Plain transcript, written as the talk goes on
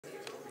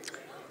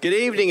Good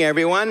evening,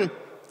 everyone.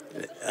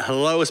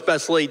 Hello,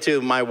 especially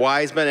to my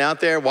wise men out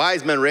there.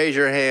 Wise men, raise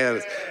your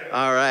hands.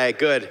 All right,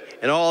 good.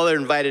 And all other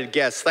invited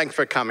guests, thanks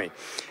for coming.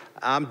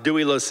 I'm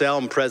Dewey Losell.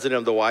 I'm president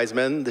of the Wise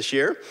Men this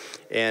year,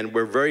 and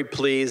we're very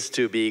pleased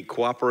to be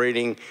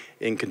cooperating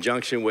in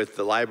conjunction with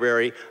the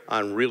library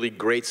on really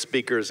great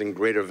speakers and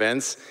great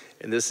events,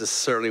 and this is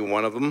certainly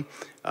one of them.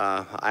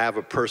 I have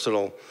a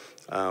personal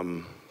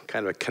kind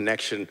of a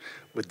connection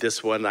with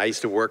this one. I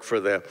used to work for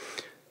the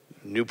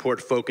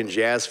Newport Folk and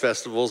Jazz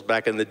Festivals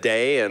back in the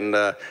day, and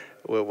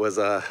was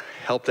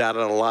helped out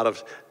on a lot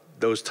of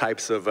those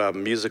types of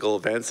musical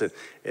events, and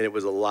it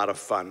was a lot of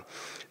fun.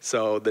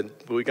 So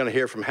we're going to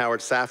hear from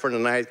Howard Saffan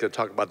tonight. He's going to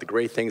talk about the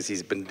great things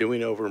he's been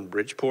doing over in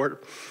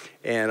Bridgeport.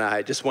 And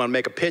I just want to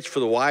make a pitch for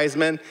the Wise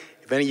Men.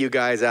 If any of you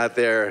guys out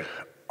there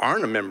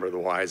aren't a member of the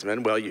Wise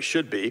Men, well, you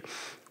should be.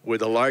 We're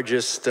the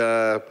largest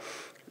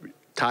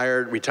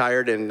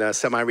retired and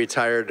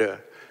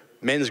semi-retired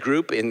men's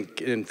group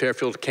in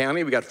Fairfield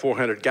County. We got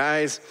 400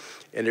 guys,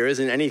 and there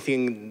isn't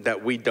anything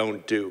that we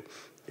don't do.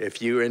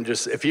 If you're into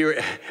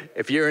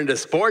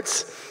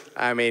sports,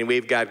 I mean,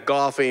 we've got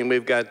golfing,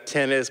 we've got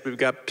tennis, we've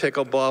got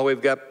pickleball,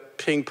 we've got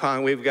ping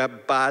pong, we've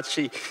got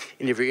bocce,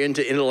 and if you're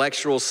into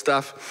intellectual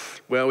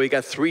stuff, well, we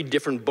got 3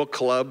 different book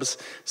clubs: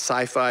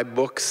 sci-fi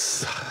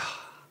books,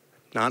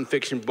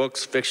 nonfiction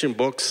books, fiction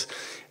books,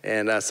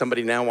 and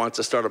somebody now wants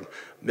to start a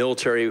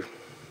military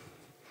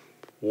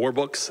war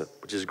books,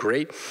 which is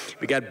great.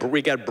 We got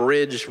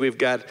bridge. We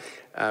have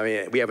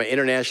an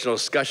international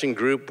discussion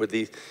group with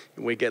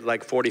we get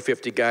like 40,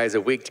 50 guys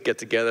a week to get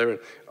together and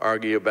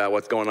argue about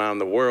what's going on in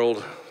the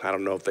world. I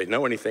don't know if they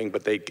know anything,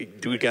 but they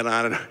do get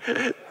on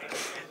and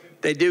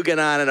they do get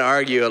on and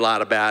argue a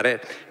lot about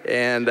it.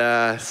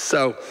 And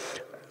so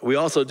we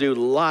also do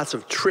lots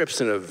of trips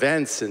and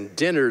events and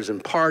dinners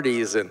and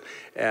parties and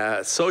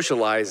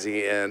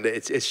socializing, and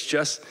it's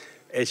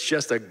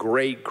just a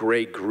great,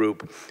 great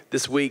group.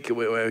 This week,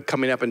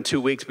 coming up in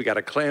 2 weeks, we got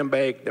a clam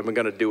bake. Then we're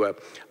going to do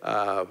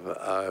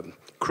a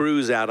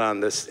cruise out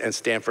on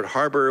Stanford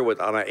Harbor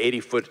on an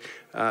 80-foot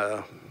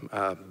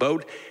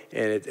boat,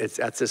 and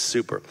that's just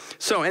super.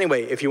 So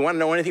anyway, if you want to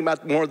know anything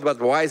more about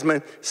the Wise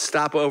Men,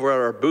 stop over at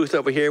our booth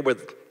over here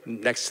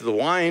next to the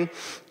wine,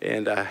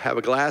 and have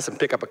a glass and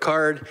pick up a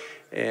card,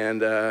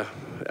 and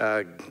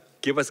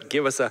give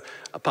us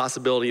a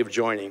possibility of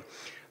joining.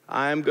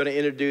 I'm going to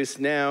introduce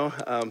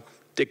now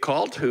Dick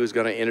Kalt, who's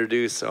going to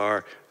introduce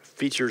our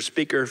featured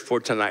speaker for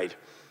tonight.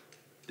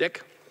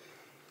 Dick?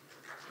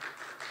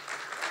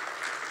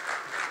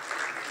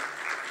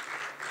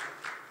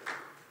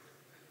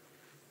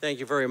 Thank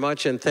you very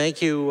much, and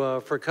thank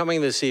you for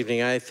coming this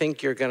evening. I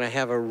think you're going to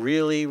have a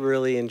really,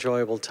 really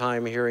enjoyable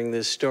time hearing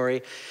this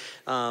story.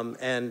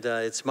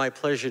 It's my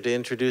pleasure to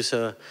introduce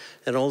an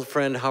old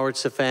friend, Howard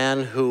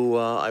Saffan, who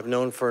I've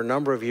known for a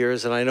number of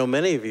years, and I know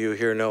many of you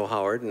here know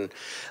Howard. And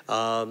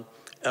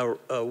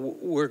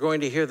we're going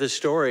to hear the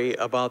story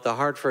about the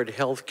Hartford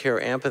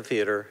HealthCare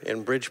Amphitheater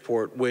in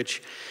Bridgeport,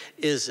 which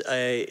is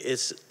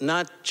it's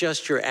not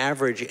just your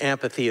average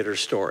amphitheater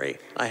story,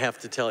 I have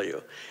to tell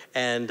you.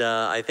 And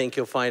I think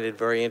you'll find it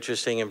very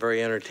interesting and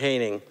very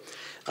entertaining.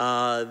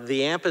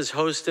 The AMP has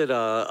hosted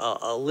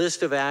a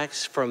list of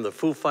acts from the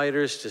Foo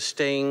Fighters to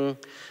Sting,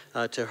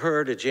 to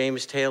Her, to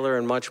James Taylor,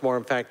 and much more.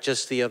 In fact,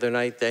 just the other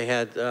night they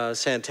had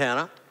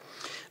Santana.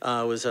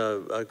 It was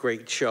a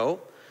great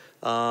show.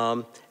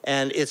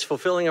 And it's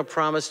fulfilling a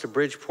promise to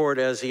Bridgeport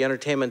as the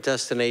entertainment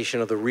destination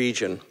of the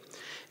region.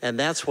 And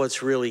that's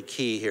what's really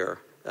key here,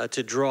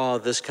 to draw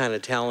this kind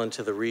of talent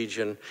to the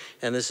region.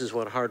 And this is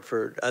what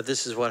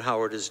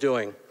Howard is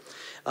doing.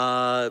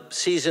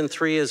 Season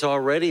 3 is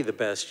already the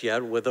best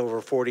yet, with over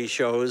 40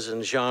 shows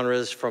and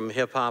genres from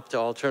hip hop to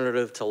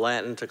alternative to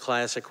Latin to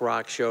classic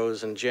rock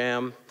shows and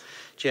jam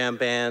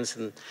bands.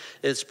 And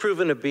it's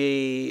proven to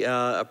be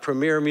a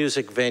premier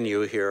music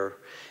venue here.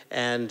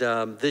 And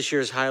this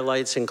year's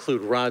highlights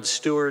include Rod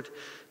Stewart,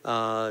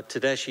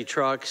 Tedeschi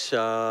Trucks,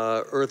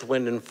 Earth,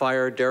 Wind and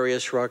Fire,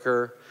 Darius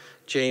Rucker,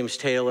 James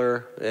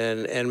Taylor,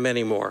 and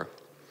many more.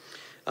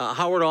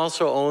 Howard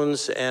also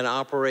owns and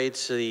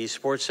operates the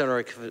Sports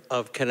Center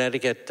of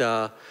Connecticut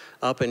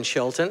up in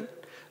Shelton,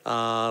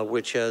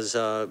 which has,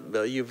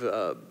 you've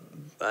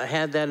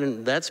had that,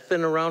 and that's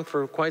been around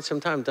for quite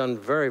some time, done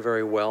very,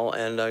 very well,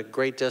 and a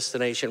great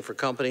destination for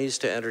companies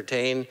to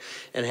entertain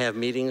and have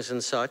meetings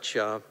and such.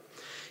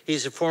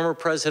 He's a former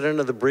president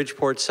of the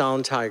Bridgeport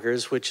Sound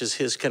Tigers, which is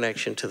his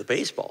connection to the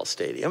baseball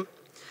stadium.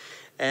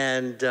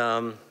 And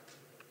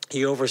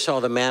he oversaw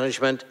the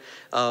management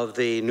of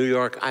the New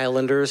York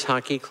Islanders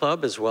Hockey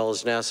Club, as well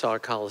as Nassau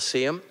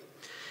Coliseum,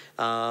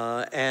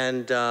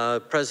 and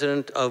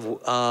president of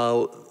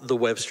the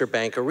Webster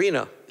Bank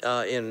Arena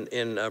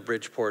in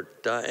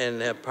Bridgeport,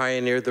 and have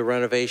pioneered the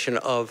renovation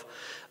of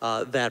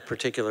that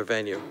particular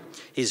venue.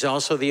 He's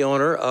also the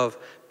owner of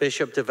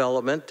Bishop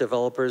Development,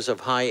 developers of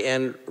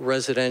high-end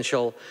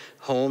residential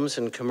homes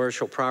and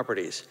commercial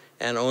properties,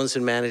 and owns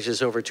and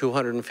manages over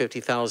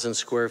 250,000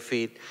 square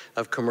feet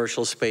of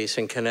commercial space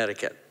in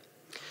Connecticut.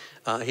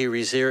 He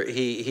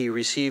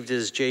received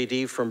his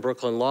JD from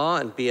Brooklyn Law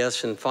and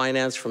BS in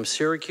Finance from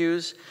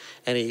Syracuse,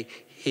 and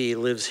he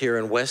lives here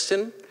in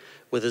Weston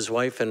with his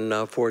wife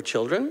and 4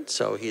 children,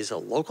 so he's a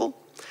local.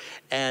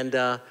 And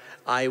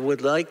I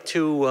would like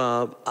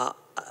to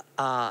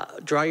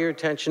draw your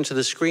attention to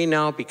the screen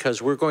now,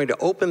 because we're going to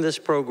open this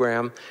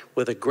program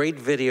with a great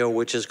video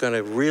which is going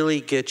to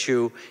really get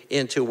you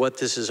into what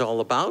this is all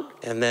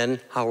about, and then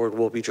Howard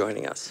will be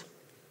joining us.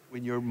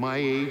 When you're my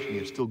age and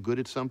you're still good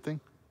at something,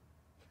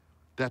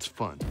 that's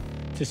fun.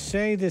 To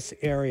say this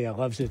area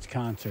loves its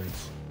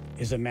concerts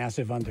is a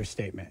massive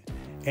understatement.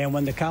 And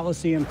when the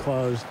Coliseum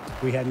closed,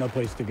 we had no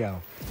place to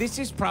go. This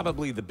is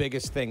probably the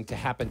biggest thing to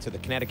happen to the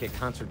Connecticut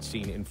concert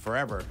scene in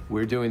forever.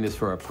 We're doing this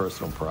for our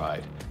personal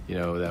pride. You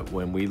know, that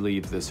when we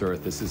leave this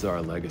earth, this is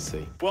our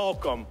legacy.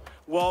 Welcome,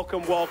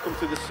 welcome, welcome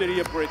to the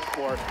city of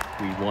Bridgeport.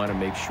 We want to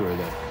make sure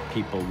that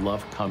people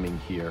love coming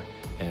here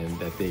and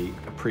that they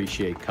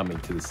appreciate coming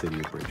to the city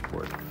of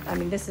Bridgeport. I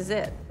mean, this is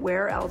it.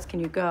 Where else can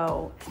you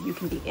go? You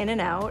can be in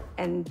and out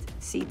and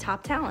see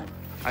top talent.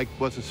 I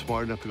wasn't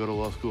smart enough to go to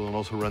law school and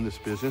also run this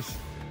business.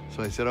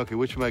 So I said, okay,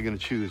 which am I going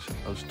to choose?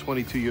 I was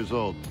 22 years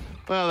old.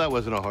 Well, that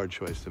wasn't a hard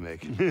choice to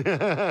make.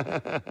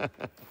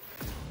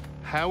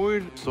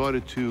 Howard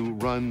started to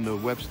run the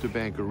Webster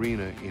Bank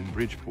Arena in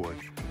Bridgeport,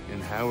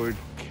 and Howard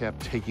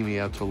kept taking me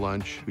out to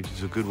lunch, which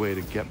is a good way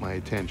to get my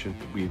attention.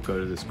 We go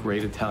to this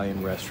great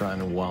Italian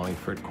restaurant in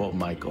Wallingford called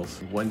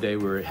Michael's. One day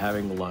we were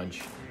having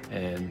lunch,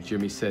 and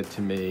Jimmy said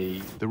to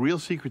me, the real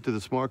secret to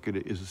this market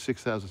is a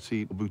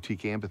 6,000-seat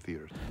boutique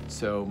amphitheater.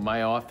 So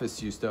my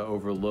office used to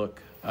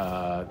overlook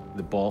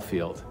the ball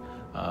field.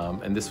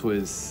 And this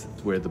was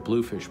where the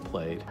Bluefish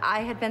played. I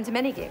had been to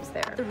many games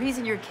there. The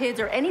reason your kids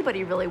or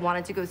anybody really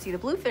wanted to go see the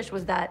Bluefish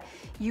was that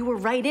you were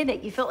right in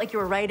it. You felt like you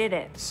were right in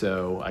it.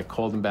 So I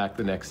called him back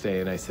the next day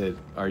and I said,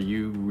 are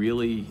you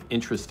really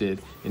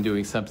interested in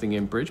doing something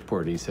in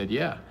Bridgeport? And he said,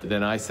 yeah.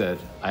 Then I said,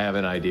 I have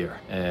an idea.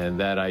 And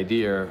that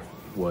idea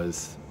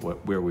was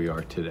where we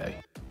are today.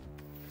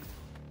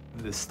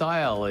 The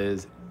style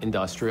is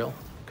industrial,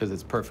 because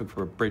it's perfect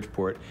for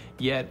Bridgeport,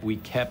 yet we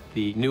kept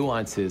the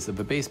nuances of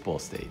a baseball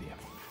stadium.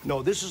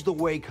 No, this is the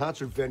way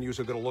concert venues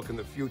are going to look in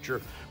the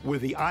future,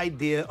 with the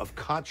idea of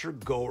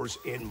concert goers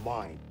in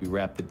mind. We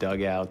wrapped the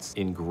dugouts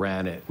in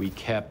granite. We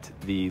kept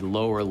the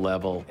lower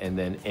level and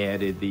then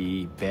added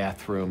the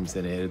bathrooms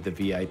and added the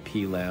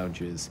VIP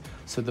lounges.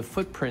 So the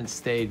footprint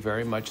stayed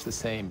very much the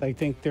same. I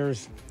think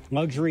there's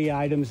luxury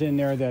items in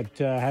there that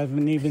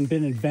haven't even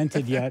been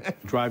invented yet.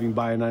 Driving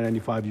by a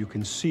 995, you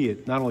can see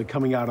it not only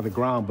coming out of the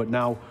ground, but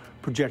now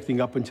projecting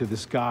up into the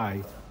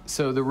sky.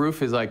 So the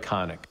roof is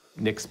iconic.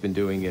 Nick's been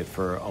doing it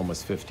for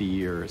almost 50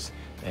 years,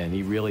 and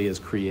he really has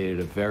created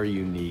a very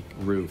unique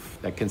roof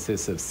that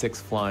consists of 6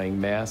 flying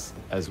masts,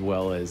 as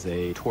well as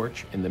a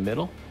torch in the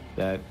middle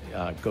that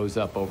goes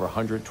up over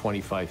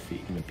 125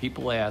 feet. And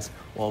people ask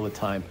all the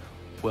time,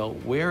 well,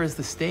 where is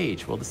the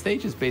stage? Well, the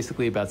stage is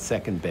basically about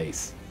second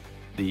base.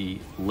 The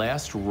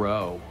last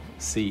row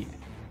seat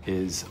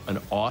is an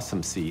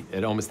awesome seat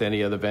at almost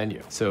any other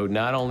venue. So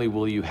not only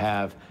will you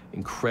have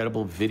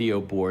incredible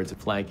video boards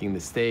flanking the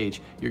stage,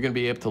 you're going to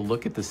be able to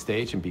look at the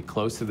stage and be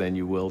closer than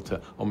you will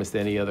to almost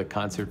any other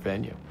concert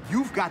venue.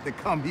 You've got to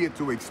come here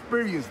to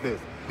experience this.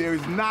 There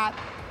is not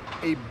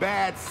a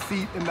bad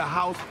seat in the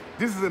house.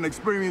 This is an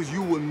experience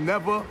you will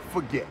never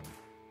forget.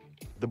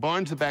 The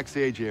barn's the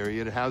backstage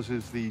area. It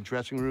houses the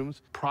dressing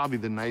rooms, probably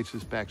the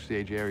nicest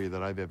backstage area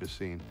that I've ever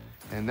seen.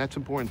 And that's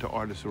important to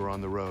artists who are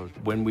on the road.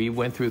 When we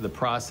went through the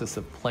process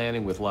of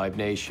planning with Live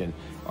Nation,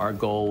 our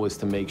goal was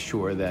to make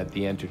sure that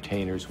the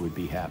entertainers would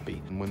be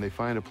happy. And when they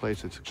find a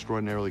place that's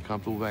extraordinarily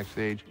comfortable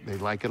backstage, they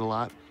like it a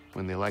lot.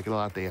 When they like it a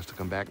lot, they ask to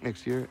come back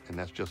next year, and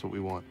that's just what we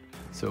want.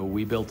 So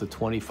we built a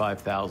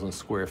 25,000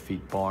 square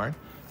feet barn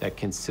that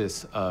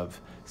consists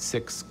of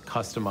 6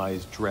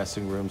 customized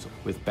dressing rooms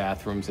with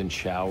bathrooms and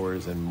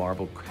showers and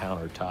marble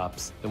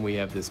countertops. Then we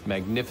have this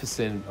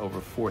magnificent over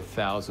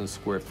 4,000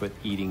 square foot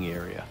eating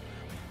area.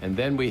 And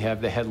then we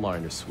have the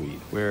headliner suite,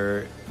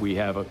 where we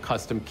have a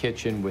custom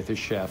kitchen with a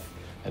chef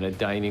and a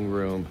dining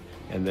room,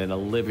 and then a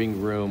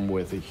living room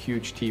with a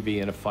huge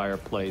TV and a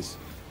fireplace,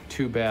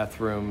 2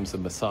 bathrooms, a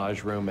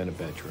massage room, and a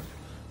bedroom.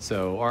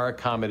 So our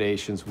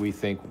accommodations, we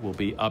think, will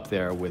be up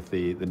there with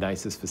the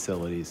nicest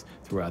facilities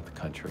throughout the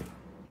country.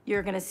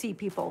 You're going to see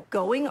people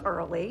going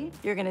early.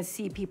 You're going to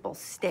see people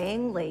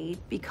staying late,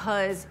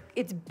 because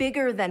it's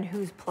bigger than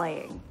who's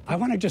playing. I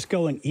want to just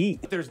go and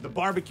eat. There's the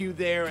barbecue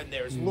there, and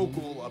there's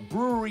local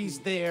breweries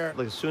there.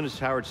 Like, as soon as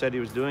Howard said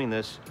he was doing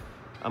this,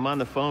 I'm on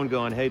the phone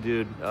going, hey,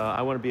 dude,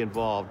 I want to be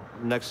involved.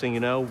 Next thing you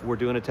know, we're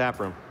doing a tap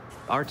room.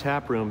 Our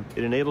tap room,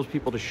 it enables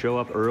people to show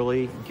up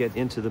early, get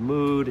into the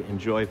mood,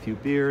 enjoy a few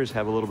beers,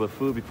 have a little bit of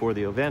food before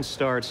the event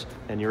starts,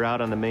 and you're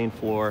out on the main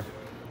floor,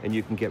 and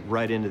you can get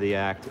right into the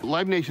act.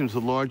 Live Nation is the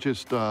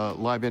largest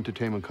live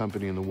entertainment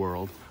company in the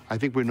world. I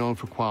think we're known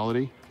for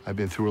quality. I've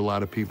been through a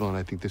lot of people, and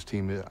I think this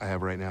team I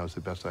have right now is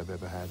the best I've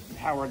ever had.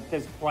 Howard,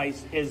 this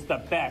place is the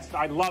best.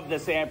 I love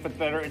this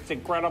amphitheater. It's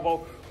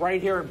incredible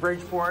right here in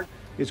Bridgeport.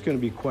 it's going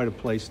to be quite a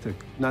place to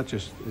not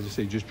just, as I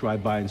say, just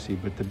drive by and see,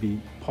 but to be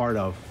part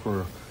of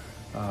for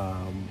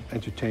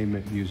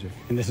entertainment, music.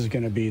 And this is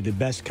going to be the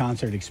best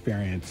concert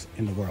experience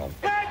in the world.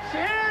 Let's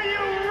hear you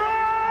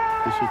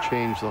roar! This will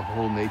change the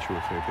whole nature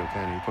of Fairfield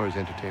County as far as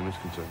entertainment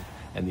is concerned.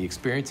 And the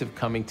experience of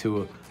coming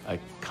to a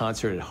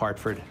concert at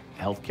Hartford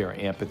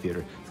HealthCare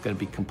Amphitheater is going to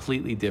be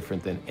completely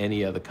different than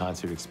any other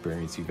concert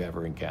experience you've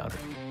ever encountered.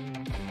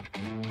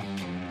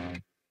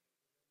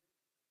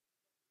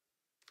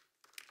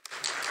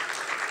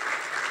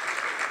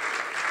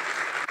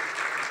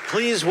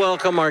 Please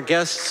welcome our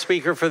guest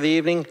speaker for the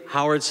evening,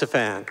 Howard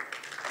Saffan.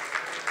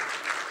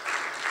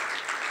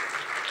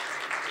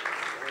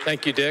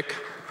 Thank you, Dick.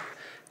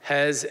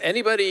 Has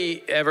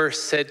anybody ever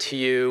said to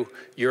you,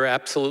 you're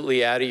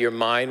absolutely out of your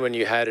mind when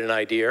you had an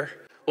idea?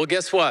 Well,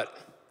 guess what?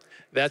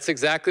 That's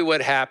exactly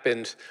what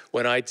happened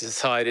when I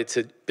decided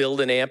to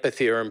build an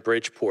amphitheater in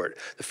Bridgeport.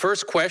 The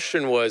first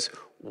question was,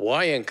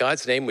 why in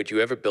God's name would you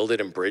ever build it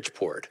in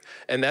Bridgeport?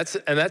 And that's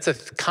a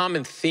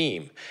common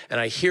theme. And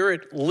I hear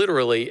it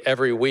literally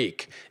every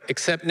week,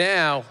 except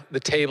now the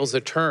tables are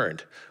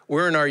turned.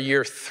 We're in our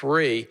year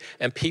 3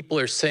 and people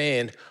are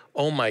saying,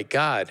 oh my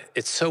God,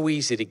 it's so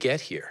easy to get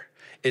here.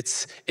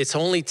 It's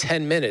only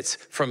 10 minutes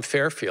from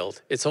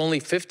Fairfield. It's only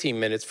 15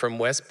 minutes from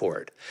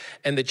Westport.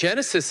 And the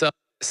genesis of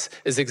this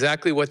is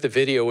exactly what the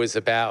video is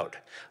about.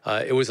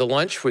 It was a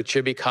lunch with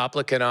Jimmy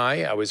Koplik and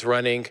I. I was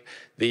running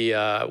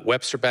the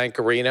Webster Bank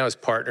Arena. I was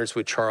partners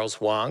with Charles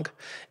Wong.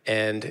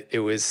 And it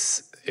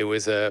was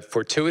a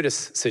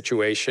fortuitous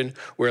situation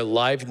where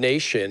Live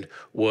Nation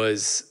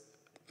was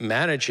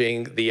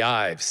managing the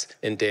Ives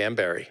in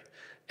Danbury.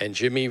 And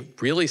Jimmy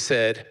really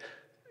said,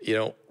 you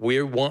know,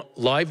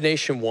 Live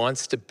Nation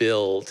wants to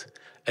build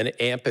an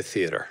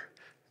amphitheater,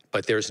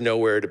 but there's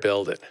nowhere to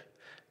build it.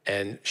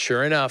 And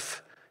sure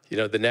enough, you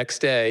know, the next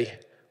day,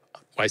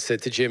 I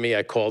said to Jimmy,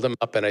 I called him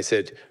up and I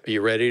said, are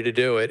you ready to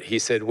do it? He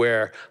said,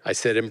 where? I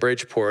said, in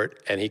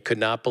Bridgeport, and he could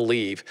not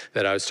believe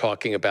that I was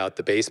talking about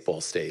the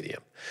baseball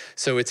stadium.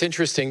 So it's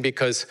interesting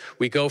because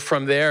we go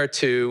from there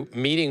to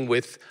meeting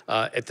with,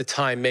 at the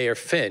time, Mayor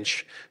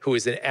Finch, who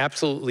is an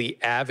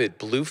absolutely avid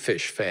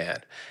Bluefish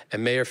fan.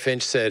 And Mayor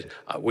Finch said,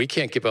 we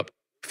can't give up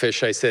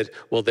Bluefish. I said,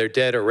 well, they're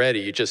dead already.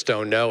 You just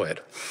don't know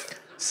it.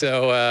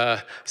 So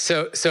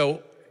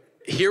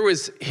here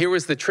was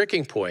the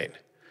tricking point.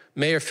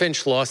 Mayor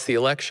Finch lost the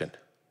election.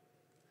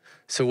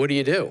 So what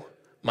do?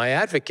 My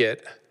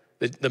advocate,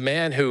 the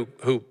man who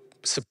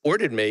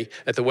supported me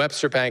at the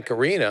Webster Bank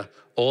Arena,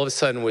 all of a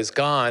sudden was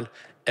gone,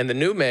 and the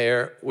new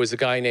mayor was a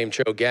guy named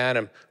Joe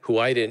Ganim, who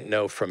I didn't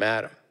know from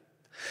Adam.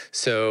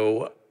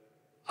 So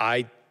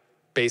I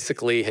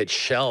basically had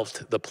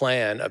shelved the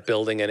plan of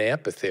building an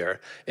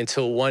amphitheater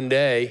until one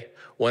day,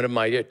 one of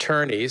my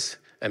attorneys,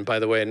 and by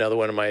the way, another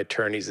one of my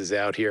attorneys is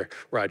out here,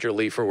 Roger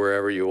Leifer,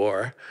 wherever you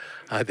are.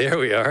 There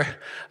we are.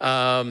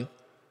 Bob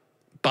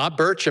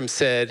Burcham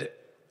said,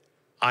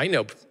 I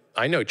know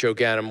Joe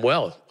Ganim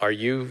well. Are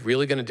you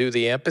really going to do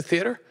the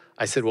amphitheater?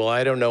 I said, well,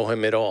 I don't know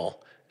him at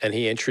all. And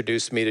he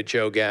introduced me to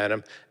Joe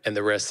Ganim, and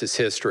the rest is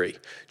history.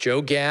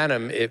 Joe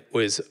Ganim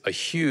was a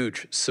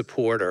huge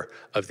supporter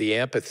of the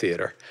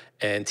amphitheater,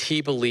 and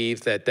he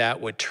believed that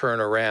that would turn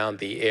around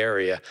the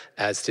area,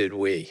 as did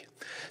we.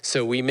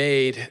 So we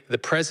made the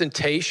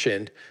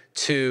presentation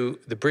to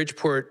the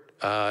Bridgeport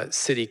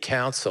City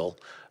Council,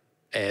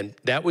 and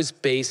that was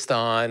based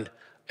on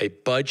a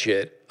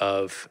budget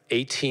of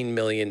 $18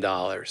 million.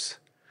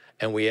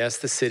 And we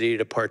asked the city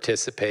to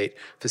participate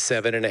for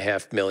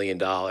 $7.5 million.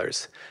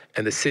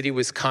 And the city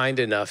was kind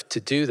enough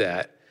to do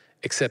that,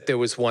 except there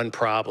was one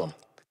problem.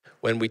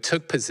 When we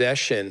took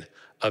possession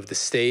of the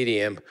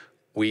stadium,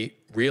 we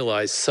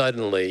realized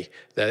suddenly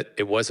that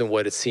it wasn't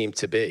what it seemed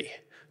to be.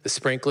 The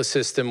sprinkler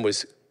system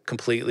was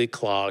completely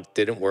clogged,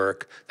 didn't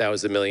work. That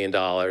was $1 million.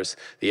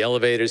 The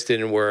elevators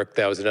didn't work.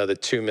 That was another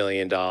 $2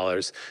 million.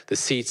 The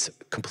seats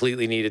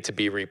completely needed to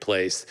be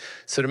replaced.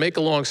 So to make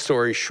a long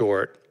story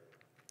short,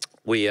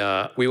 we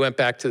went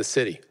back to the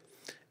city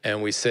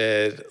and we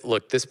said,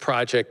 look, this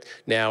project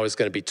now is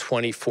going to be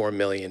 $24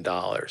 million.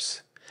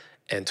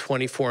 And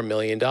 $24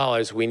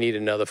 million, we need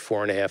another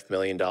 $4.5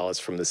 million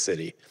from the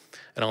city.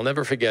 And I'll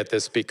never forget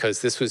this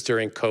because this was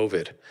during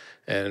COVID.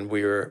 And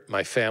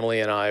my family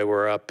and I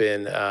were up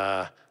in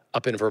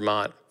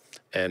Vermont,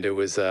 and it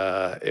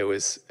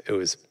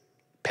was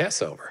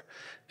Passover.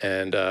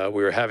 And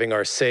we were having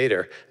our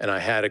Seder, and I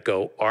had to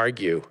go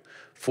argue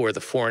for the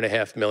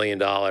 $4.5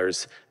 million,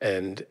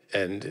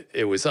 and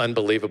it was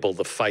unbelievable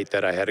the fight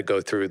that I had to go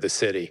through the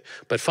city.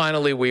 But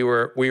finally, we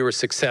were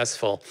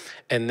successful,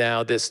 and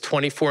now this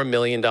 $24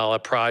 million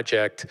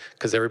project,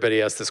 because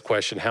everybody asked this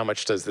question, how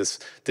much did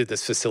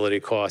this facility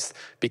cost,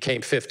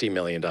 became $50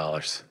 million.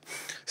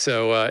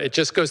 So it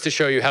just goes to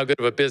show you how good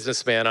of a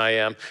businessman I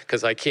am,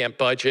 because I can't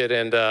budget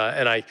and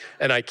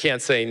I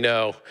can't say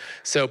no.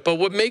 So, but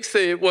what makes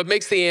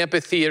the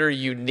amphitheater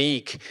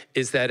unique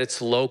is that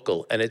it's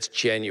local and it's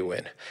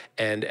genuine.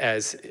 And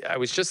as I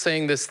was just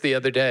saying this the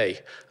other day,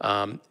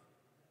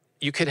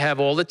 you could have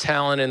all the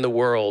talent in the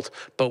world,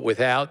 but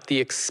without the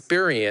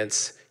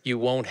experience, you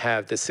won't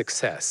have the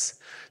success.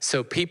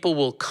 So people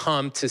will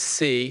come to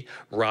see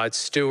Rod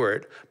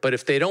Stewart, but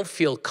if they don't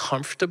feel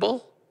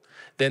comfortable,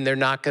 then they're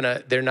not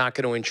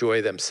gonna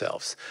enjoy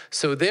themselves.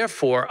 So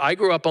therefore, I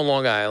grew up on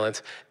Long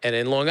Island, and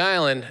in Long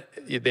Island,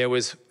 there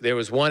was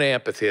one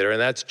amphitheater, and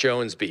that's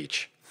Jones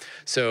Beach.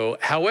 So,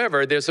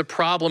 however, there's a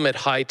problem at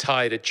high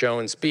tide at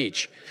Jones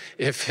Beach.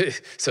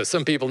 So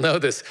some people know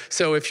this.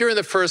 So if you're in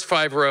the first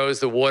 5 rows,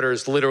 the water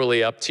is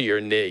literally up to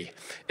your knee.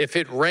 If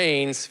it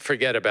rains,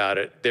 forget about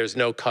it. There's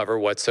no cover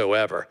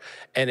whatsoever.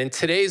 And in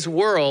today's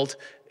world,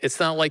 it's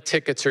not like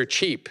tickets are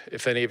cheap,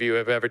 if any of you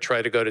have ever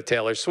tried to go to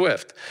Taylor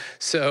Swift.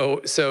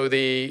 So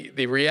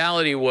the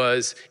reality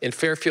was, in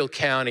Fairfield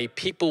County,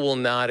 people will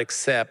not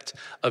accept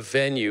a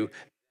venue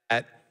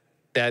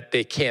that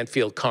they can't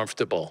feel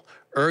comfortable.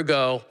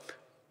 Ergo,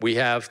 we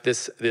have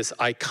this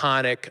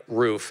iconic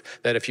roof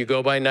that if you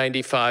go by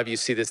 95, you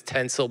see this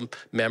tensile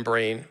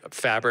membrane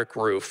fabric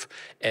roof.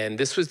 And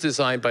this was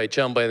designed by a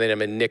gentleman by the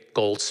name of Nick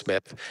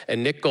Goldsmith.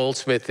 And Nick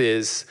Goldsmith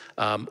is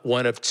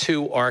one of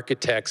 2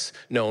 architects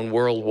known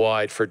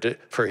worldwide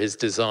for his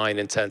design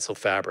in tensile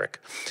fabric.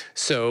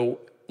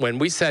 So when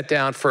we sat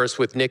down first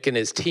with Nick and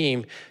his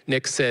team,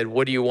 Nick said,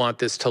 "What do you want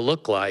this to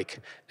look like?"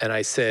 And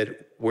I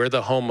said, "We're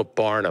the home of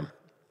Barnum,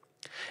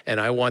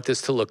 and I want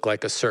this to look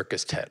like a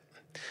circus tent."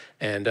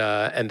 And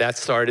that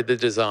started the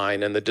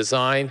design. And the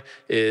design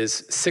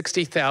is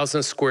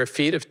 60,000 square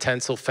feet of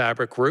tensile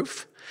fabric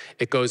roof.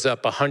 It goes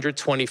up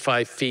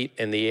 125 feet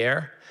in the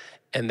air.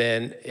 And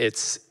then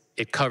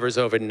it covers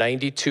over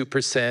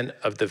 92%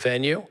 of the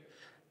venue.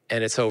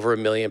 And it's over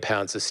 1 million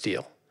pounds of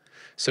steel.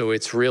 So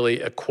it's really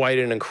quite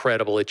an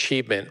incredible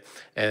achievement.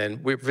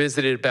 And we're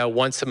visited about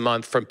once a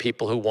month from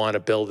people who want to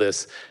build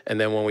this.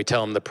 And then when we tell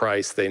them the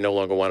price, they no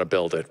longer want to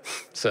build it.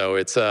 So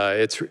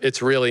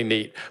it's really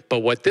neat. But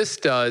what this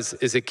does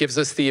is it gives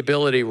us the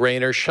ability,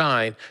 rain or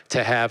shine,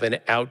 to have an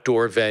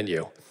outdoor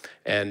venue.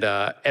 And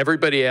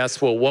everybody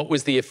asks, well, what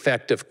was the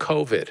effect of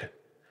COVID?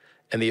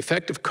 And the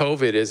effect of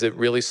COVID is it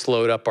really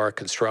slowed up our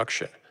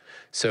construction.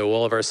 So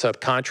all of our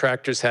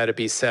subcontractors had to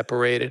be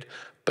separated.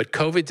 But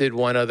COVID did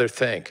one other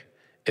thing.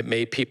 It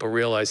made people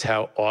realize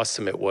how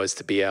awesome it was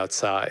to be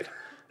outside.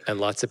 And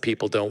lots of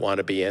people don't want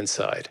to be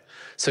inside.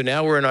 So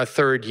now we're in our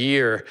 3rd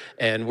year,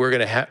 and we're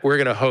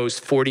gonna host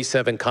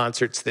 47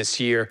 concerts this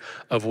year,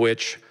 of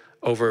which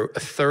over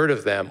 1/3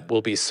 of them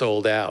will be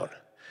sold out.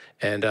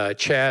 And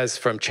Chaz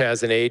from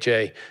Chaz and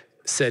AJ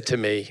said to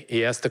me,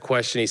 he asked the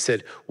question, he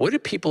said, "What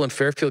did people in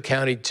Fairfield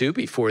County do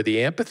before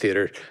the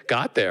amphitheater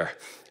got there?"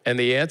 And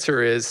the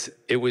answer is,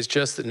 it was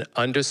just an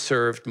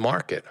underserved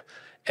market.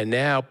 And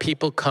now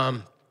people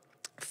come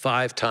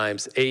 5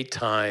 times, 8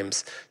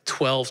 times,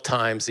 12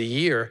 times a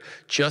year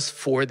just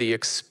for the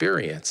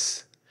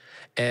experience.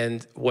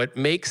 And what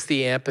makes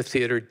the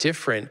amphitheater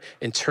different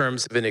in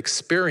terms of an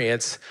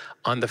experience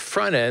on the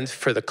front end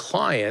for the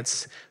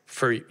clients,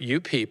 for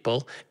you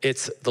people,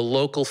 it's the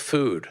local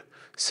food.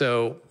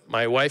 So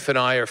my wife and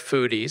I are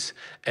foodies,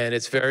 and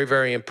it's very,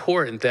 very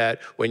important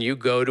that when you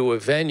go to a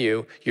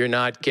venue, you're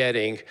not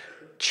getting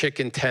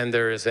chicken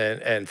tenders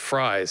and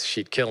fries.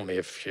 She'd kill me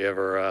if she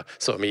ever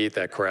saw me eat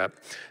that crap.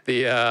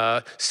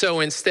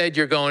 So instead,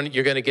 you're going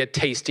to get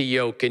tasty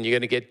yolk, and you're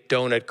going to get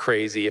donut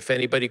crazy. If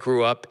anybody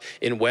grew up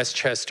in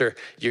Westchester,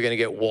 you're going to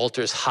get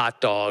Walter's hot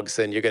dogs,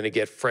 and you're going to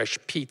get fresh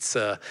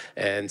pizza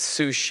and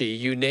sushi,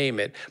 you name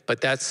it.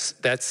 But that's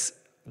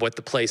what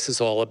the place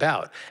is all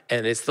about.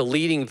 And it's the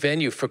leading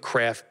venue for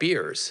craft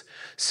beers.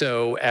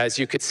 So as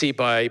you could see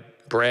by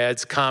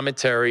Brad's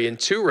commentary in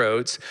Two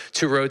Roads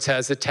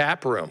has a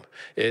tap room.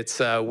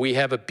 We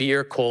have a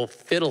beer called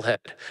Fiddlehead,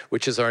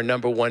 which is our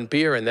 #1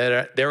 beer, and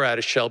they're out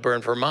of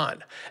Shelburne,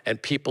 Vermont.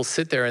 And people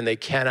sit there and they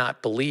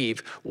cannot believe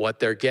what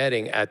they're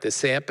getting at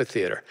this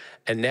amphitheater.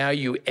 And now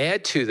you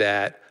add to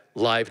that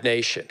Live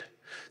Nation.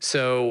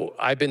 So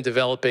I've been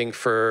developing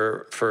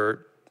for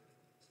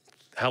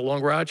how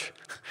long, Raj?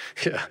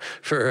 Yeah,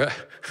 for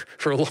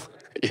a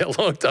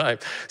long time.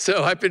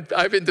 So I've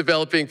been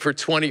developing for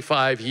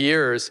 25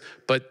 years,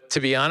 but to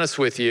be honest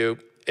with you,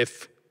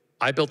 if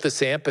I built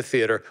this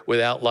amphitheater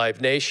without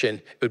Live Nation,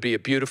 it would be a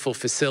beautiful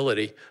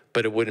facility,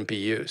 but it wouldn't be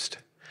used.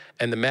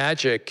 And the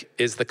magic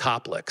is the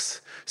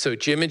Kopliks. So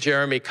Jim and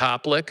Jeremy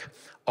Koplik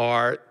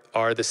are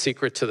the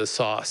secret to the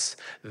sauce.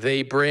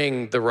 They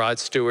bring the Rod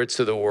Stewarts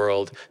of the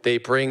world. They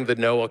bring the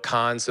Noah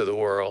Kahns of the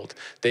world.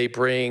 They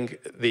bring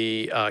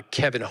the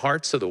Kevin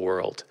Harts of the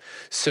world.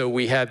 So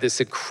we have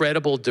this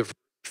incredible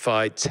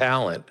diversified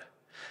talent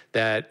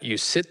that you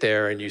sit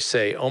there and you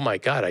say, oh my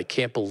God, I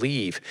can't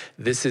believe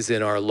this is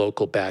in our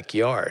local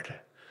backyard.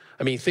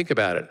 I mean, think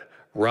about it.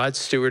 Rod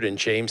Stewart and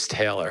James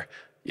Taylor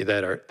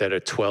that are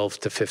 12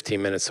 to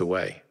 15 minutes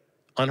away.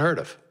 Unheard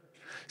of.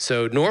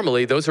 So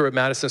normally those are at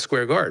Madison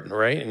Square Garden,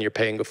 right? And you're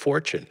paying a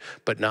fortune,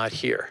 but not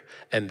here.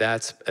 And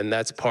that's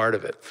part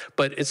of it.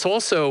 But it's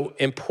also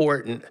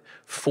important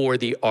for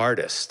the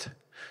artist.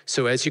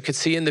 So as you can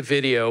see in the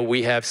video,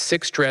 we have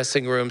 6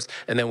 dressing rooms,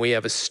 and then we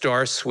have a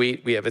star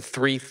suite. We have a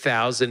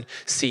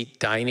 3,000-seat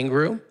dining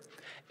room.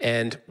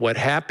 And what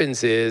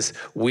happens is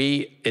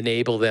we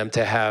enable them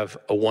to have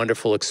a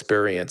wonderful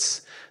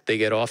experience. They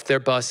get off their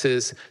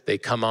buses, they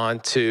come on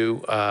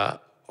to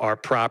our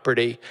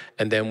property,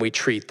 and then we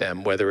treat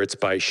them, whether it's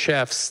by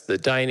chefs, the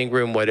dining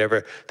room,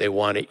 whatever they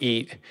want to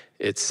eat.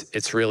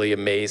 It's really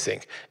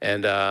amazing.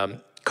 And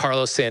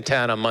Carlos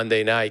Santana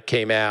Monday night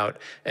came out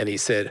and he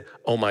said,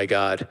 "Oh my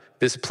God,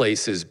 this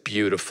place is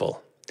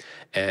beautiful."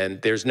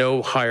 And there's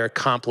no higher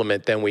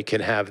compliment than we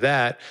can have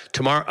that.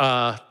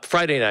 Tomorrow,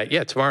 Friday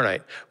night, tomorrow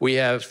night, we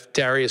have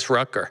Darius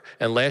Rucker.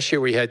 And last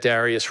year we had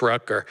Darius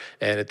Rucker,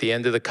 and at the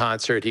end of the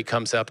concert, he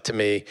comes up to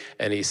me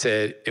and he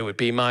said, "It would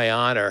be my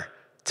honor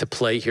to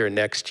play here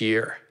next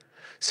year."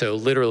 So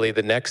literally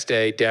the next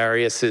day,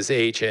 Darius's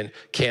agent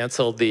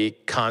canceled the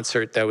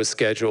concert that was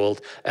scheduled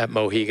at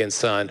Mohegan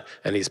Sun,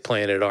 and he's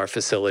playing at our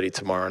facility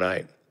tomorrow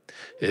night.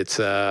 It's,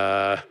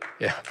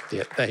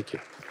 thank you.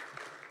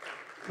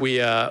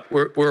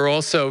 We're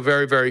also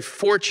very, very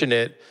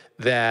fortunate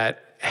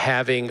that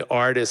having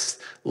artists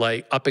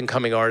like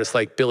up-and-coming artists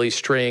like Billy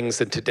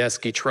Strings and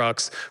Tedeschi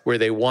Trucks, where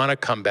they want to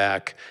come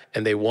back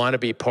and they want to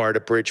be part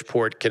of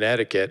Bridgeport,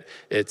 Connecticut,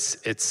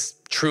 it's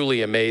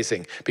truly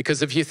amazing.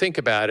 Because if you think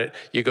about it,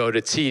 you go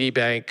to TD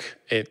Bank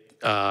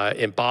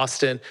in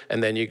Boston,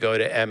 and then you go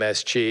to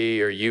MSG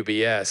or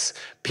UBS.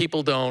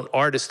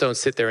 Artists don't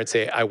sit there and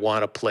say, "I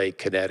want to play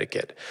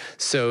Connecticut."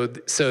 So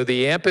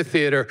the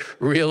amphitheater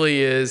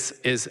really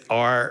is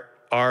our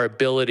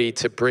ability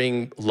to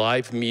bring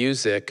live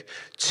music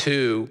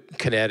to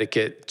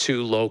Connecticut,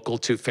 to local,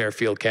 to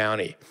Fairfield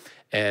County.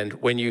 And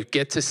when you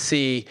get to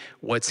see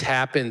what's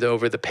happened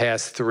over the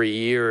past 3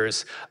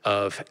 years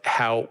of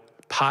how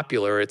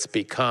popular it's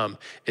become,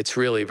 it's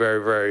really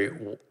very, very,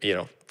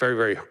 very,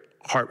 very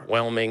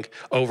heartwarming,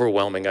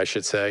 overwhelming, I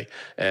should say.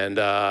 And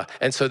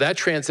so that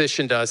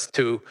transitioned us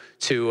to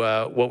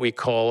what we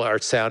call our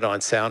Sound on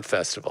Sound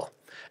Festival.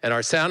 And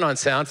our Sound on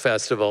Sound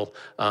Festival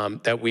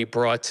that we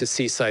brought to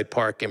Seaside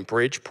Park in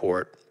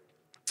Bridgeport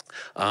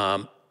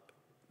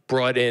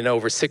brought in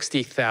over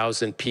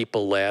 60,000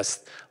 people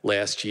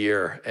last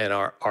year. And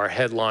our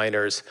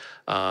headliners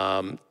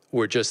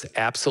were just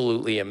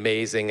absolutely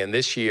amazing. And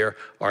this year,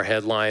 our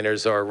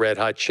headliners are Red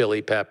Hot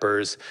Chili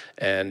Peppers,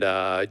 and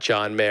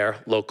John Mayer,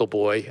 local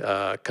boy,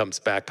 comes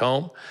back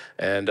home,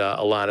 and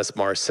Alanis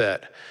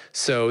Morissette.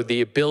 So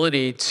the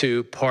ability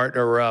to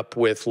partner up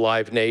with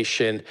Live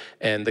Nation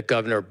and the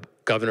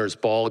Governor's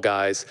Ball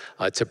guys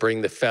to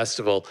bring the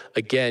festival,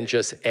 again,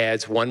 just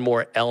adds one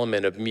more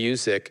element of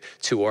music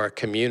to our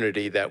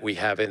community that we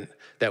haven't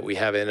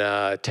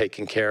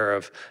taken care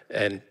of.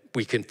 And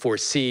we can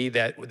foresee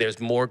that there's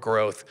more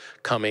growth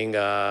coming,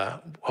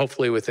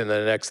 hopefully within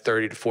the next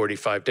 30 to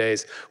 45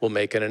 days. We'll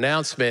make an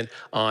announcement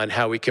on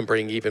how we can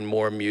bring even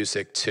more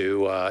music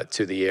to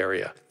the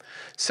area.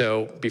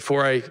 So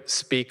before I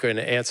speak and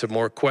answer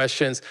more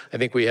questions, I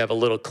think we have a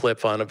little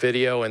clip on a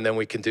video, and then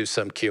we can do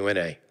some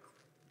Q&A.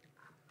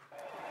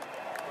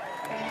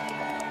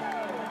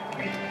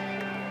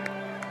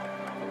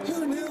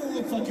 Who knew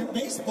a fucking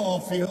baseball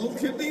field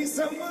could be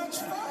so much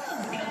fun?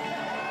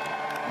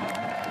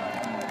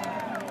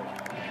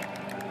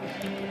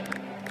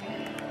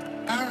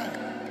 All right.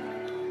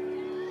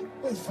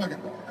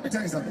 Let me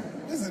tell you something.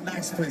 This is a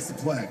nice place to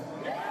play.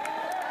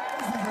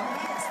 This is a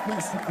nice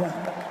place to play.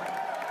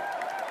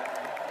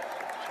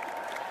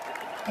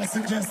 I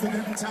suggest that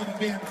every time a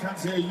band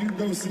comes here, you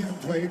go see them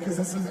play, because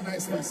this is a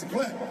nice place to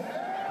play.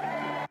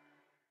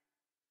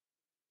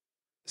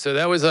 So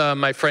that was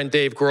my friend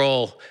Dave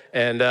Grohl.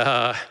 And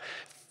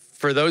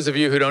for those of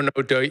you who don't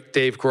know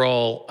Dave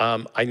Grohl,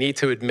 I need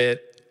to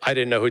admit, I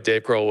didn't know who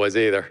Dave Grohl was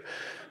either.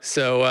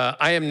 So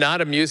I am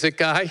not a music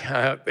guy.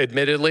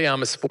 Admittedly,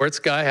 I'm a sports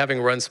guy,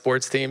 having run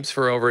sports teams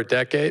for over a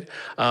decade.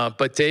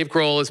 But Dave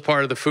Grohl is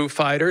part of the Foo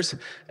Fighters.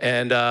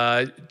 And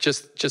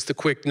just a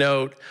quick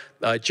note,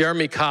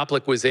 Jeremy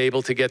Koplik was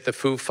able to get the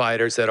Foo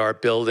Fighters at our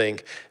building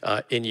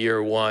in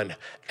year one.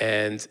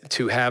 And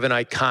to have an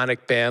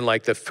iconic band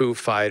like the Foo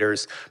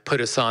Fighters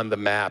put us on the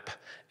map.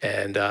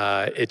 And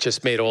it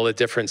just made all the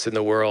difference in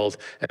the world.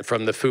 And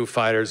from the Foo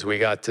Fighters, we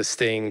got to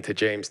Sting, to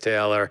James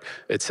Taylor,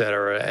 et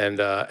cetera, and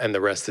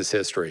the rest is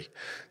history.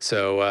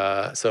 So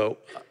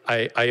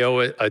I owe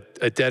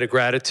a debt of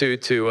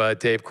gratitude to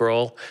Dave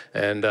Grohl,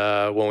 and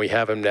when we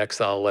have him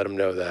next, I'll let him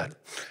know that.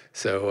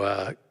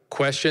 So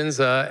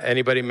questions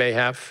anybody may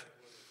have?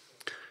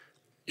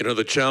 You know,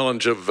 the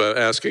challenge of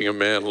asking a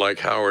man like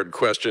Howard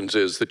questions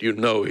is that you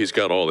know he's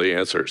got all the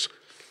answers.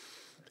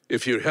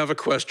 If you have a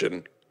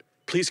question,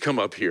 please come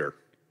up here.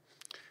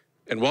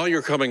 And while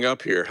you're coming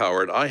up here,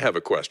 Howard, I have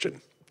a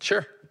question.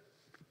 Sure.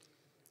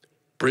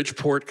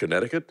 Bridgeport,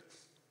 Connecticut?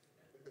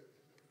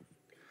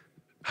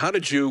 How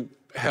did you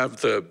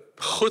have the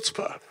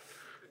chutzpah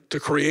to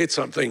create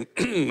something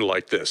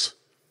like this?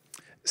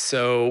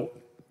 So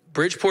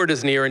Bridgeport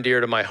is near and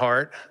dear to my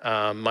heart.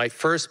 My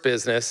first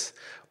business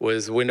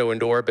was window and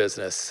door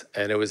business,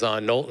 and it was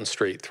on Knowlton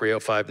Street,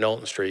 305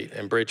 Knowlton Street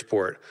in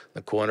Bridgeport,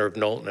 the corner of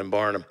Knowlton and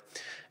Barnum.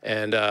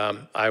 And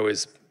I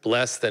was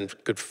blessed and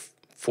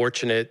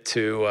fortunate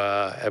to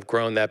have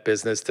grown that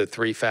business to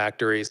 3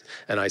 factories,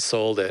 and I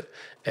sold it.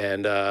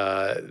 And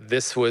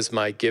this was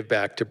my give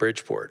back to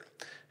Bridgeport.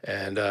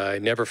 And I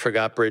never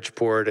forgot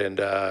Bridgeport, and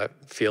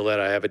feel that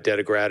I have a debt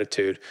of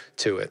gratitude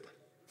to it.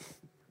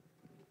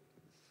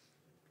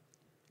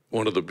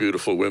 One of the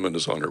beautiful women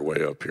is on her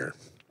way up here.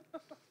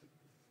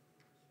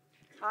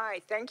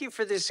 Hi, thank you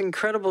for this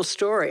incredible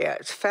story.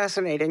 It's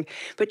fascinating.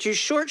 But you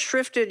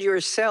short-shrifted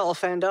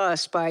yourself and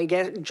us by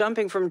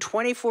jumping from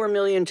 24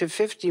 million to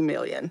 50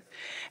 million.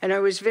 And I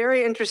was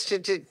very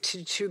interested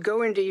to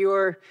go into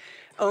your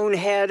own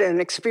head and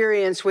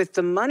experience with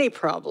the money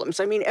problems.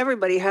 I mean,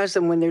 everybody has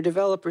them when they're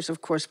developers,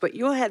 of course, but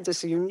you had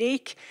this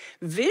unique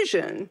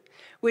vision,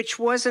 which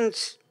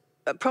wasn't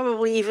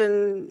probably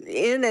even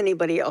in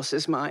anybody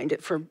else's mind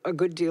for a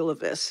good deal of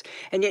this.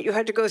 And yet you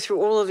had to go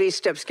through all of these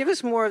steps. Give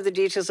us more of the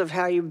details of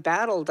how you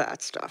battled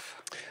that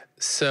stuff.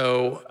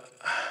 So,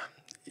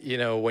 you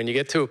know, when you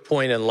get to a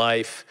point in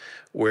life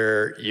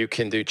where you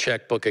can do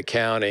checkbook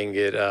accounting,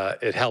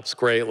 it helps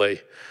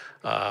greatly.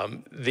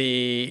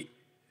 The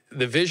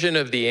vision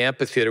of the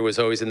amphitheater was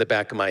always in the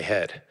back of my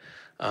head.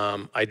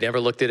 I'd never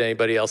looked at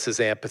anybody else's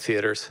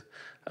amphitheaters.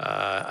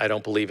 I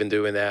don't believe in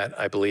doing that.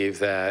 I believe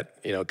that,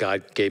 you know,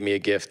 God gave me a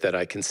gift that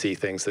I can see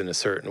things in a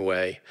certain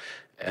way.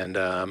 And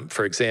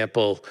for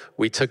example,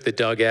 we took the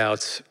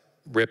dugouts,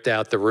 ripped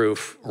out the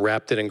roof,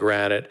 wrapped it in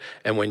granite,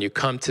 and when you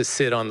come to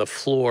sit on the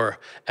floor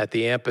at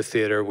the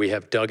amphitheater, we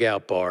have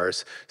dugout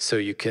bars, so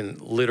you can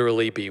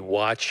literally be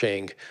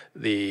watching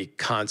the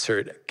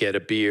concert, get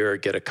a beer,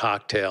 get a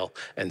cocktail,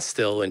 and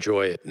still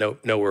enjoy it.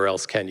 Nowhere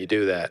else can you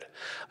do that.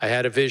 I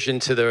had a vision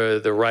to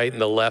the right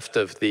and the left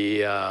of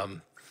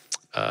the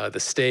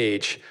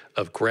stage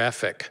of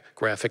graphic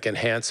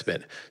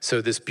enhancement.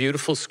 So this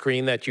beautiful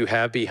screen that you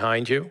have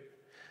behind you,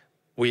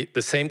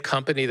 the same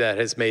company that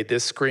has made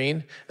this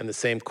screen and the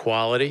same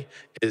quality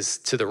is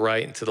to the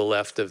right and to the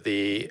left of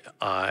the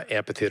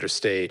amphitheater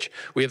stage.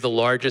 We have the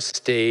largest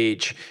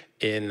stage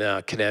in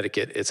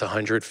Connecticut. It's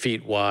 100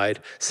 feet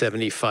wide,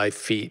 75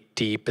 feet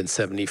deep, and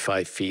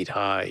 75 feet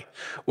high.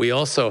 We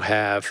also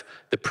have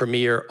the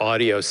premier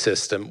audio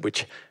system,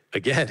 which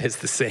again, is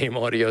the same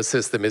audio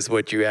system as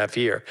what you have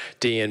here,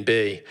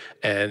 D&B,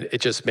 and it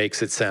just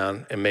makes it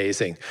sound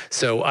amazing.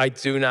 So I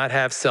do not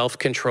have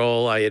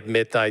self-control. I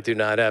admit that I do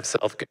not have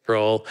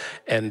self-control,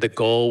 and the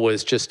goal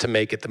was just to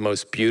make it the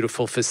most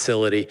beautiful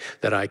facility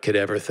that I could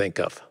ever think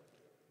of.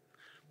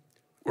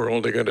 We're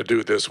only going to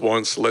do this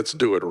once. Let's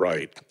do it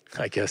right.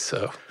 I guess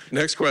so.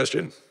 Next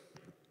question.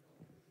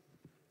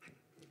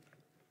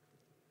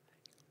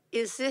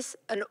 Is this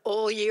an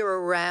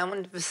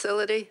all-year-round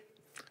facility?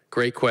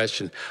 Great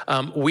question.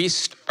 We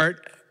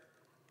start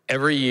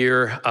every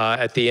year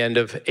at the end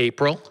of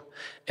April,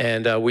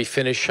 and we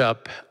finish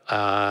up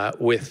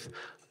with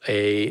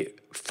a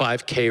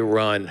 5K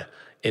run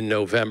in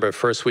November,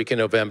 first week in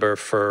November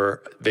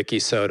for Vicky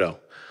Soto.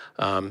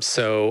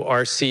 So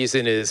our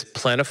season is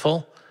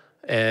plentiful,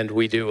 and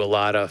we do a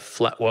lot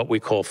of what we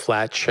call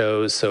flat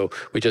shows. So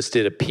we just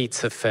did a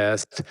pizza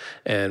fest,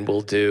 and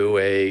we'll do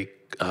a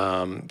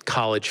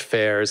college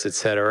fairs, et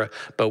cetera.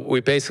 But we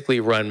basically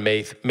run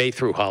May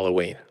through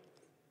Halloween.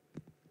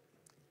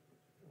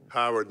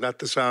 Howard, not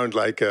to sound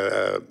like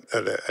a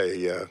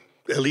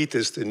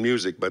elitist in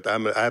music, but I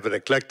have an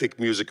eclectic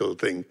musical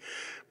thing.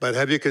 But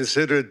have you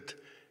considered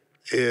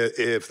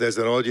if there's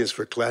an audience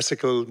for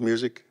classical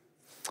music?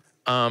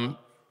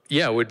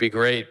 Yeah, it would be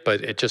great,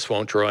 but it just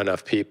won't draw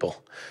enough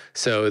people.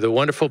 So the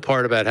wonderful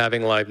part about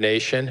having Live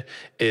Nation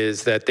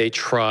is that they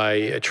try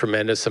a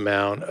tremendous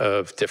amount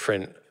of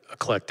different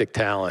eclectic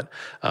talent.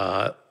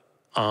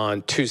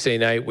 On Tuesday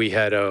night, we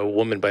had a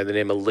woman by the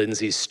name of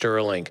Lindsay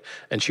Sterling,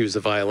 and she was a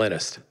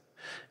violinist.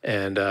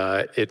 And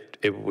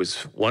it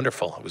was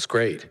wonderful. It was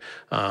great.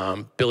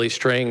 Billy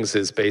Strings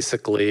is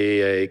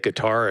basically a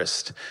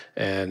guitarist,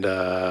 and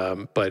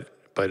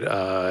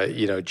but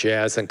you know,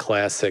 jazz and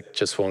classic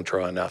just won't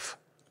draw enough.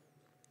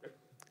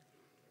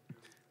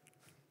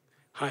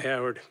 Hi,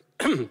 Howard.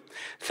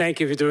 Thank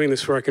you for doing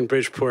this work in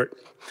Bridgeport.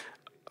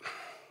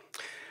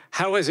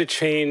 How has it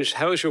changed?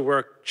 How has your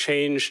work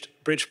changed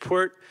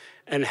Bridgeport,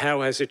 and how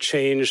has it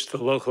changed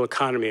the local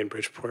economy in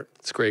Bridgeport?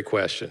 It's a great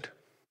question.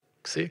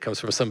 See, it comes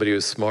from somebody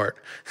who's smart.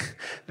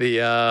 The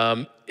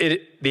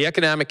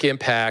economic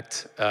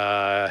impact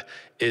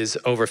is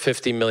over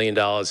 $50 million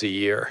a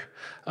year.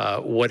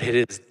 What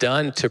it has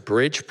done to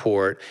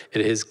Bridgeport,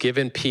 it has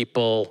given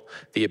people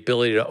the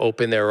ability to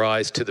open their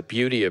eyes to the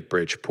beauty of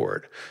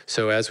Bridgeport.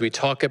 So as we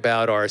talk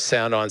about our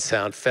Sound on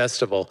Sound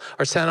Festival,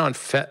 our Sound on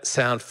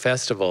Sound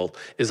Festival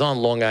is on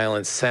Long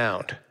Island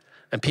Sound.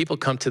 And people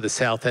come to the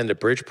south end of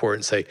Bridgeport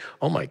and say,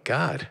 oh my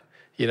God,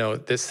 you know,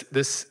 this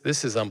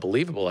is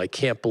unbelievable. I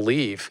can't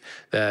believe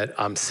that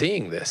I'm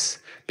seeing this,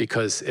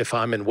 because if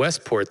I'm in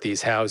Westport,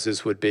 these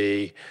houses would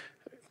be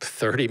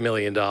 $30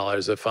 million.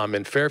 If I'm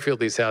in Fairfield,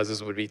 these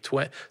houses would be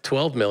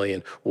 $12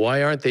 million.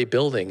 Why aren't they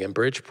building in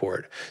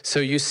Bridgeport? So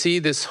you see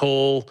this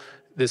whole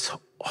this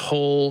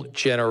whole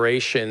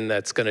generation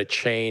that's going to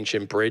change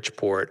in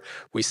Bridgeport.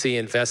 We see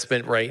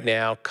investment right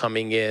now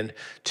coming in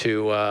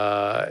to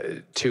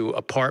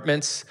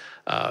apartments.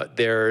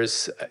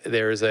 There's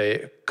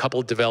a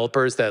couple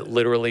developers that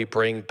literally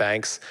bring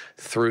banks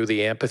through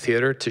the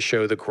amphitheater to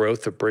show the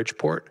growth of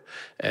Bridgeport.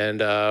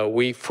 And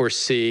we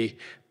foresee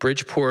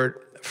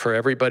Bridgeport, for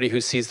everybody who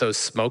sees those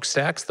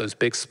smokestacks, those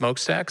big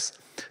smokestacks,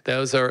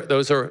 that's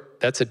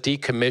a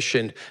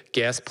decommissioned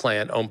gas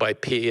plant owned by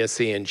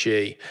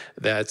PSE&G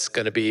that's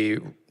going to be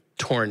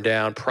torn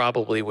down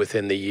probably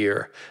within the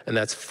year, and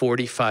that's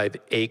 45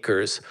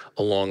 acres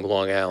along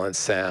Long Island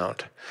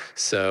Sound.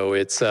 So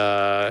it's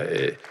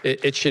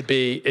it should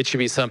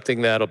be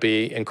something that'll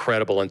be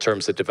incredible in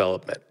terms of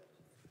development.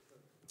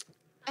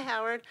 Hi,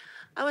 Howard.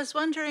 I was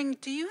wondering,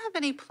 do you have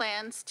any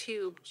plans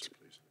to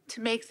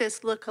make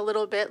this look a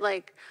little bit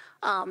like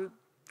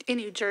in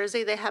New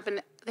Jersey? They have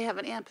an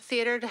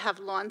amphitheater to have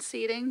lawn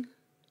seating.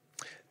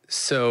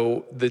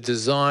 So the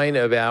design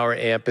of our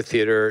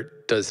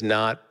amphitheater does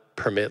not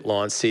permit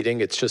lawn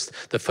seating. It's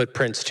just the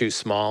footprint's too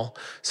small.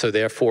 So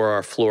therefore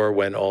our floor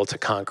went all to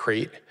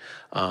concrete.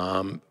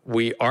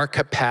 Our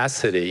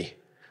capacity,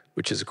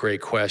 which is a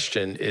great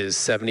question, is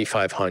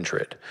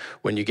 7,500.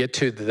 When you get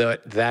to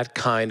that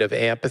kind of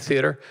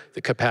amphitheater,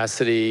 the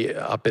capacity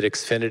up at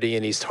Xfinity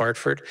in East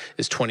Hartford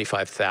is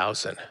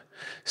 25,000.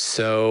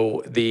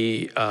 So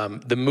the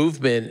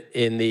movement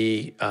in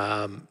the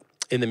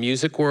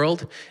music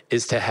world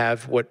is to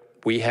have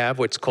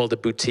what's called a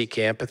boutique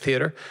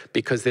amphitheater,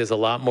 because there's a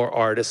lot more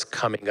artists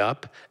coming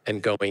up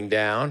and going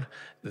down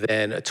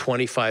than a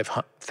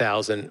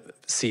 25,000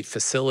 seat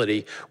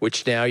facility,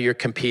 which now you're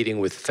competing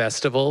with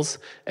festivals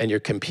and you're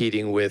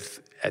competing with,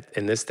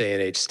 in this day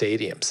and age,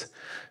 stadiums.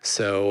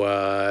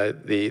 So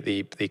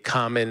the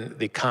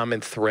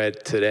common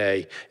thread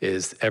today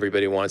is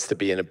everybody wants to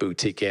be in a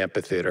boutique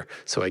amphitheater.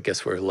 So I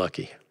guess we're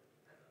lucky.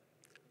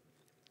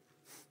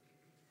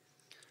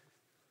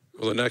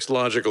 Well, the next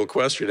logical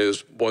question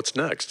is, what's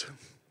next?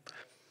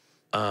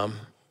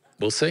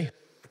 We'll see.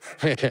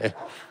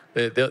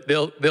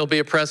 There'll be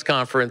a press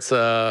conference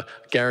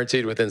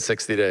guaranteed within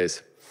 60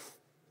 days.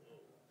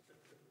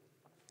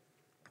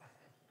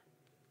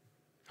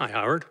 Hi,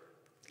 Howard.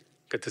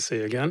 Good to see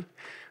you again.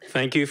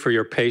 Thank you for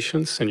your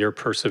patience and your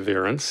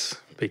perseverance,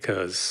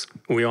 because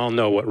we all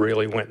know what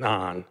really went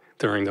on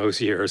during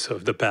those years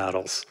of the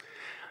battles.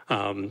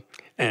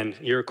 And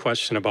your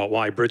question about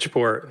why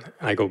Bridgeport,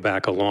 I go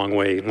back a long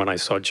way when I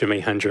saw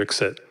Jimi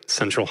Hendrix at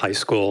Central High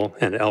School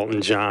and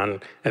Elton John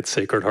at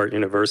Sacred Heart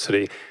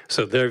University.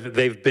 So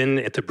they've been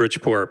at the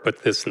Bridgeport,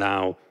 but this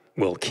now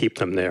will keep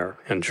them there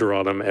and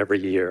draw them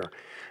every year.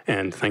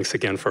 And thanks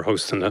again for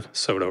hosting the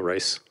Soto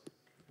race.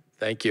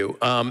 Thank you.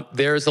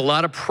 There's a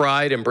lot of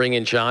pride in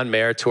bringing John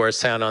Mayer to our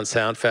Sound on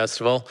Sound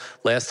Festival.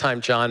 Last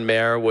time John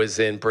Mayer was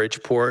in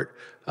Bridgeport,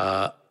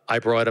 I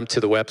brought him to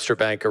the Webster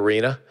Bank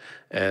Arena,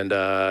 and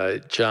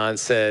John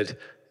said,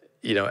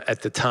 you know,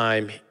 at the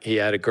time he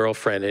had a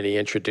girlfriend, and he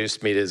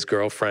introduced me to his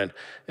girlfriend,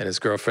 and his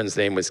girlfriend's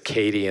name was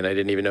Katie, and I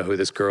didn't even know who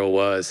this girl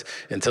was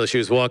until she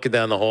was walking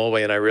down the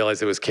hallway, and I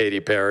realized it was Katy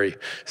Perry.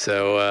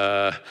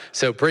 So,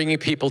 so bringing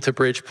people to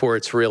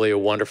Bridgeport's really a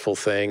wonderful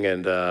thing,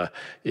 and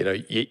you know,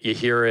 you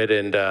hear it,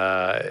 and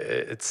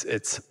it's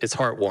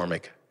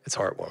heartwarming. It's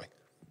heartwarming.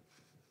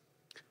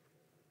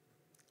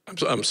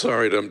 I'm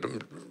sorry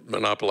to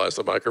monopolize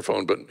the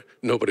microphone, but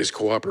nobody's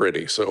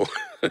cooperating. So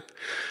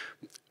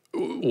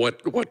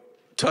what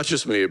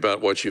touches me about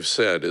what you've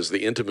said is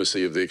the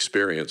intimacy of the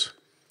experience,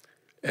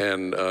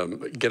 and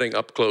getting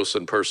up close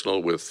and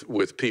personal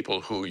with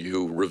people who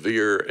you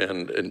revere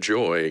and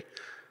enjoy.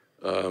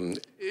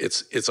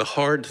 It's a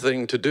hard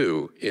thing to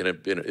do in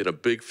a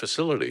big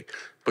facility,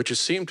 but you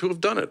seem to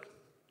have done it.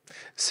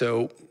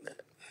 So,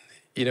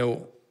 you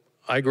know,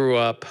 I grew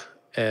up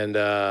and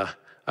I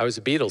was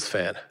a Beatles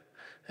fan,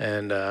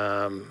 and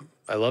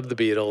I love the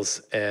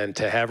Beatles, and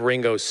to have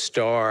Ringo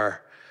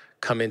Starr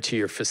come into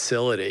your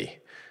facility,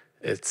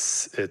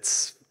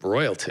 it's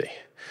royalty.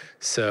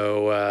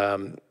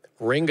 So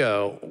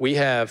Ringo, we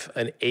have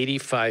an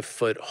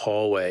 85-foot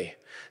hallway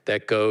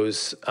that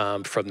goes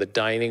from the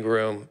dining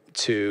room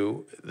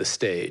to the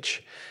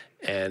stage.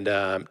 And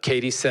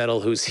Katie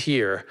Settle, who's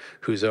here,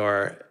 who's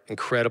our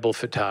incredible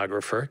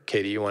photographer.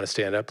 Katie, you want to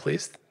stand up,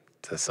 please?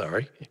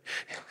 Sorry.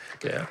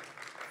 Yeah.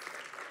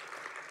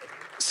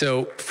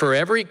 So for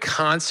every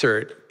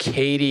concert,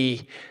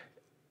 Katie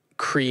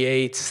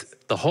creates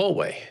the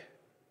hallway,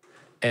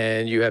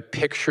 and you have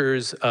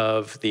pictures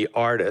of the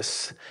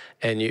artists,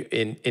 and you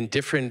in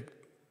different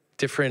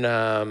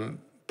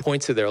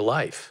points of their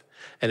life.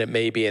 and it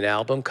may be an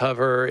album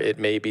cover, it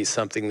may be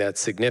something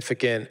that's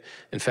significant.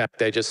 In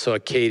fact, I just saw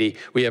Katie,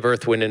 we have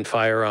Earth, Wind, and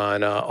Fire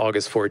on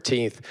August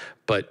 14th,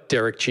 but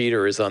Derek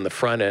Jeter is on the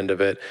front end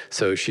of it,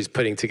 so she's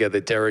putting together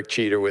Derek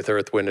Jeter with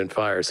Earth, Wind, and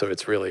Fire, so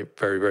it's really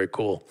very, very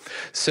cool.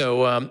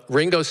 So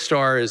Ringo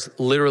Starr is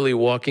literally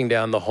walking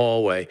down the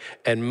hallway,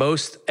 and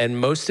most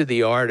of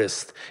the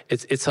artists,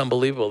 it's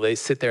unbelievable. They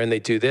sit there and they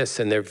do this,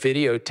 and they're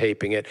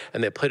videotaping it,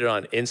 and they put it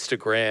on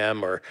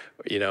Instagram, or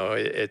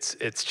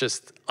it's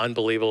just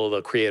unbelievable.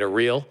 They'll create a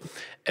reel,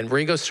 and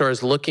Ringo Starr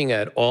is looking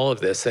at all of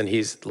this, and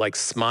he's like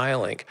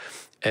smiling,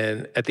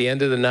 and at the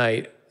end of the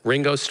night,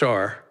 Ringo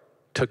Starr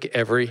took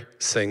every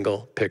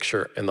single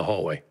picture in the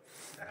hallway.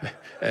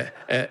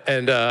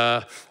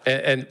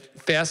 and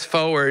fast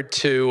forward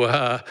to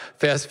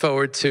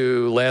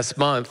last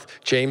month,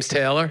 James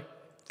Taylor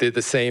did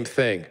the same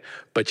thing.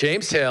 But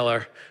James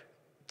Taylor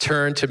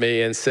turned to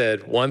me and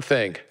said one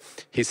thing.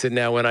 He said,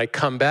 now when I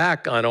come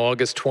back on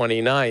August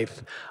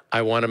 29th,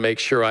 I want to make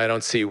sure I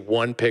don't see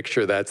one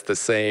picture that's the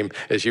same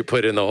as you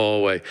put in the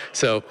hallway.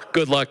 So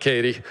good luck,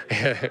 Katie.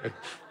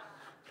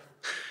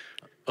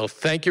 Well,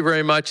 thank you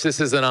very much. This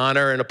is an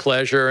honor and a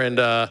pleasure, and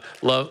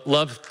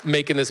love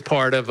making this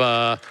part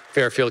of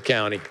Fairfield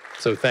County.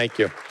 So thank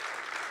you.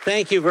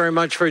 Thank you very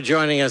much for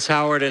joining us,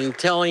 Howard, and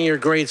telling your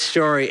great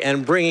story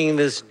and bringing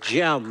this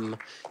gem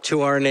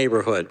to our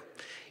neighborhood.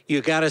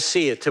 You got to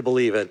see it to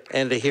believe it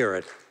and to hear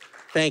it.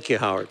 Thank you,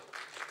 Howard.